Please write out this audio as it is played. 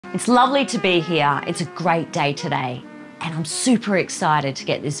It's lovely to be here. It's a great day today, and I'm super excited to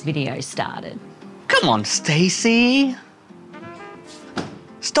get this video started. Come on, Stacey.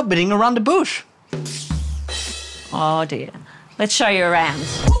 Stop beating around the bush. Oh dear. Let's show you around.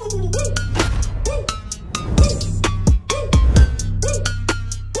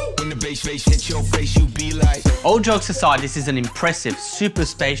 All jokes aside, this is an impressive, super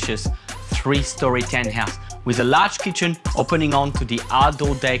spacious 3-story townhouse with a large kitchen opening onto the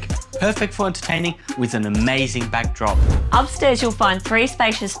outdoor deck, perfect for entertaining with an amazing backdrop. Upstairs you'll find 3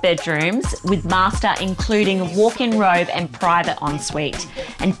 spacious bedrooms with master including a walk-in robe and private ensuite,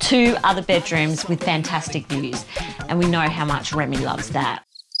 and 2 other bedrooms with fantastic views. And we know how much Remy loves that.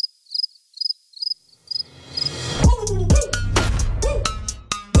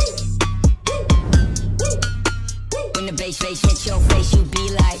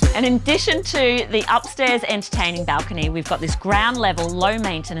 And in addition to the upstairs entertaining balcony, we've got this ground level, low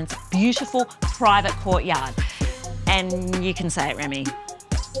maintenance, beautiful private courtyard. And you can say it, Remy.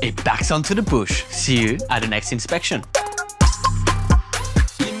 It backs onto the bush. See you at the next inspection.